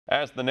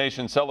As the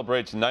nation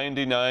celebrates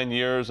 99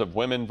 years of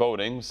women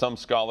voting, some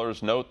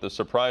scholars note the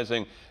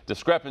surprising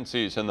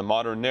discrepancies in the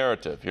modern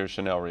narrative. Here's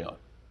Rion.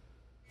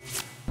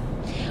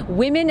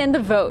 Women and the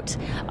vote.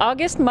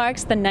 August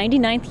marks the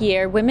 99th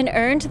year women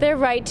earned their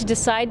right to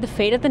decide the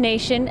fate of the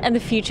nation and the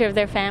future of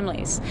their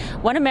families.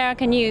 One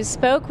American News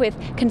spoke with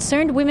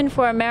Concerned Women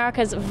for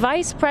America's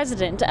Vice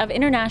President of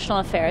International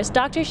Affairs,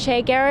 Dr.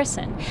 Shay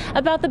Garrison,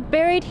 about the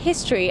buried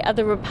history of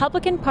the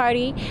Republican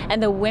Party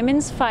and the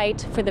women's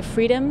fight for the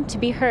freedom to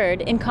be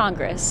heard in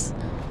Congress.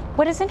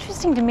 What is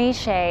interesting to me,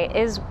 Shay,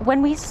 is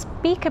when we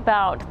speak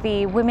about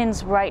the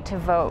women's right to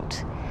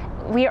vote,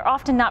 we are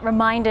often not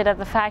reminded of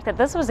the fact that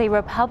this was a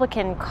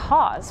Republican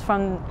cause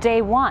from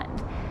day one.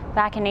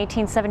 Back in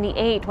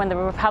 1878, when the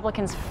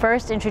Republicans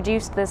first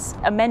introduced this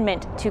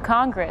amendment to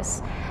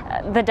Congress,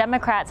 the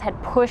Democrats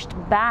had pushed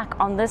back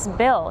on this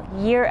bill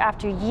year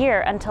after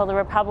year until the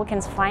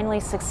Republicans finally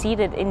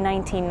succeeded in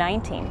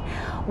 1919.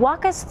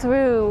 Walk us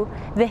through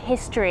the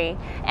history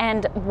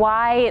and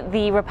why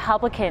the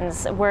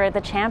Republicans were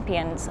the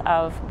champions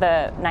of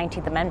the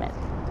 19th Amendment.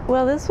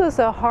 Well, this was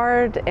a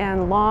hard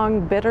and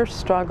long, bitter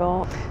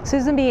struggle.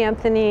 Susan B.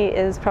 Anthony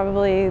is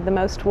probably the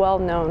most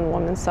well-known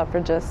woman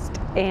suffragist,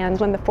 and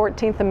when the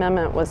 14th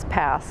Amendment was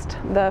passed,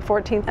 the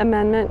 14th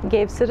Amendment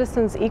gave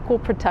citizens equal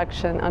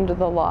protection under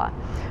the law.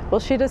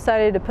 Well, she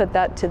decided to put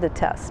that to the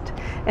test,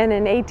 and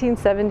in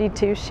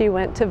 1872 she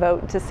went to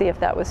vote to see if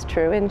that was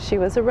true, and she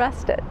was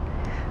arrested.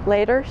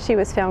 Later, she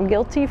was found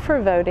guilty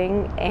for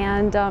voting,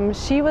 and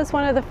she was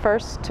one of the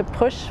first to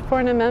push for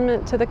an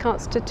amendment to the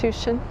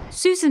Constitution.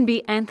 Susan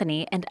B.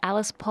 Anthony and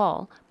Alice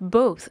Paul,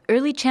 both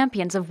early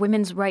champions of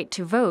women's right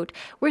to vote,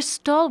 were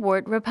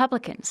stalwart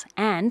Republicans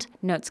and,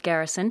 notes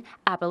Garrison,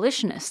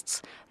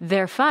 abolitionists.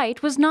 Their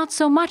fight was not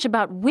so much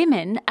about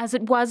women as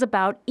it was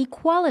about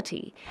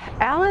equality.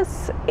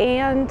 Alice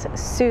and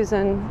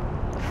Susan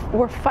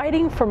were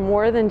fighting for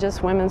more than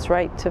just women's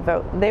right to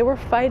vote. They were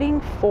fighting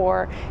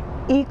for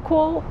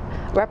equal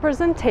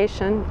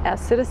representation as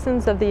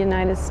citizens of the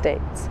United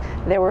States.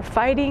 They were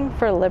fighting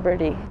for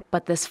liberty.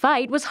 But this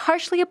fight was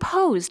harshly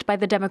opposed by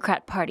the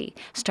Democrat Party,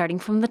 starting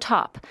from the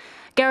top.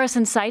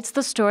 Garrison cites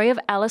the story of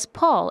Alice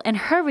Paul and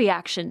her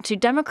reaction to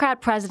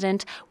Democrat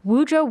President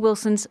Woodrow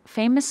Wilson's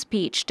famous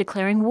speech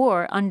declaring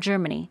war on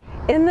Germany.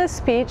 In this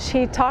speech,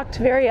 he talked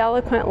very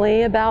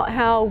eloquently about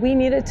how we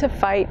needed to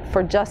fight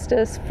for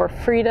justice, for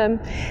freedom,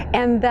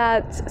 and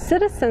that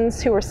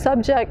citizens who were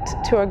subject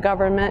to a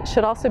government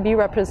should also be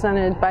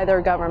represented by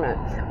their government.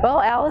 Well,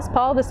 Alice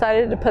Paul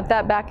decided to put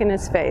that back in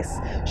his face.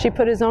 She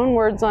put his own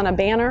words on a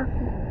banner,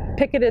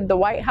 picketed the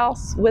White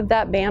House with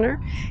that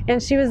banner,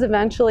 and she was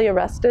eventually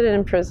arrested and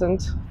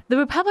imprisoned. The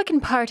Republican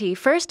Party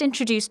first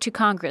introduced to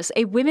Congress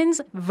a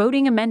women's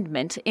voting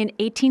amendment in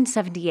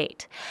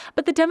 1878,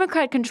 but the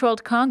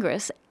Democrat-controlled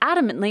Congress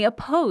adamantly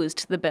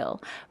opposed the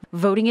bill.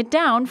 Voting it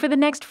down, for the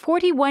next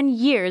 41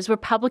 years,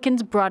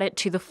 Republicans brought it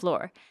to the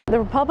floor. The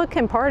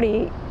Republican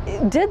Party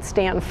did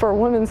stand for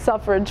women's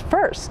suffrage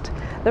first.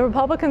 The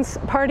Republican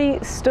Party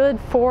stood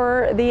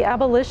for the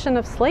abolition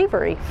of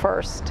slavery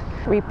first.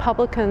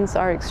 Republicans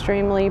are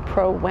extremely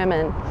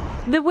pro-women.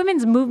 The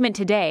women's movement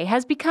today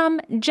has become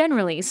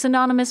generally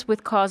synonymous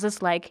with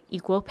causes like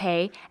equal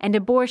pay and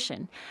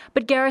abortion.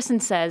 But Garrison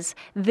says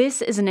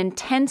this is an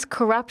intense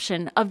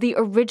corruption of the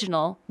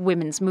original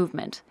women's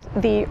movement.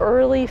 The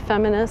early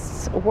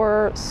feminists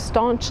were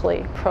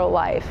staunchly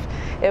pro-life.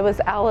 It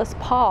was Alice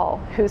Paul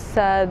who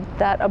said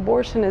that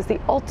abortion is the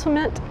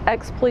ultimate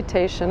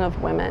exploitation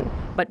of women.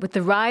 But with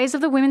the rise of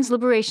the women's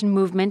liberation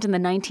movement in the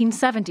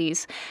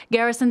 1970s,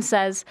 Garrison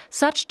says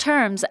such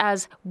terms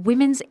as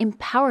women's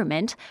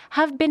empowerment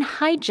have been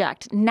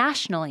hijacked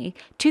nationally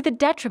to the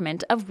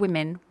detriment of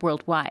women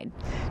worldwide.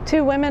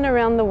 To women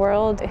around the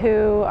world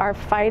who are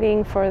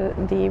fighting for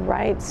the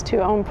rights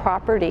to own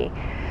property,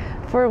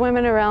 for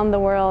women around the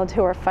world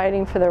who are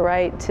fighting for the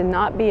right to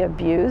not be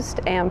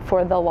abused and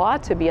for the law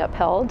to be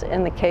upheld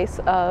in the case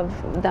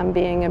of them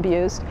being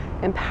abused,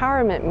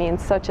 empowerment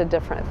means such a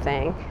different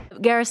thing.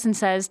 Garrison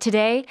says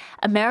today,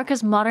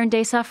 America's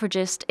modern-day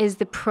suffragist is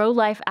the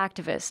pro-life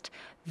activist,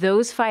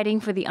 those fighting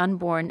for the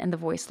unborn and the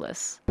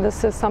voiceless.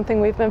 This is something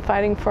we've been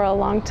fighting for a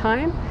long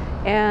time,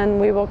 and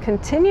we will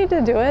continue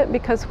to do it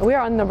because we're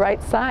on the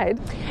right side.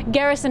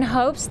 Garrison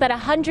hopes that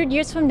 100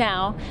 years from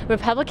now,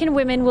 Republican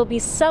women will be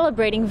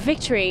celebrating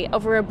victory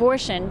over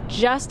abortion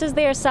just as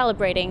they are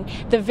celebrating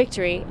the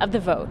victory of the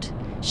vote.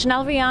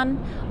 Rion,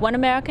 One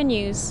American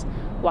News,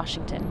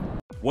 Washington.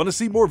 Want to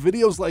see more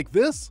videos like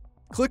this?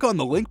 Click on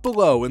the link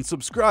below and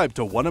subscribe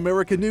to One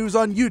American News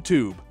on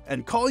YouTube,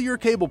 and call your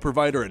cable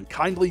provider and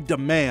kindly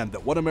demand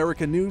that One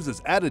American News is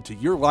added to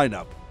your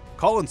lineup.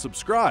 Call and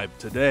subscribe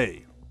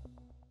today.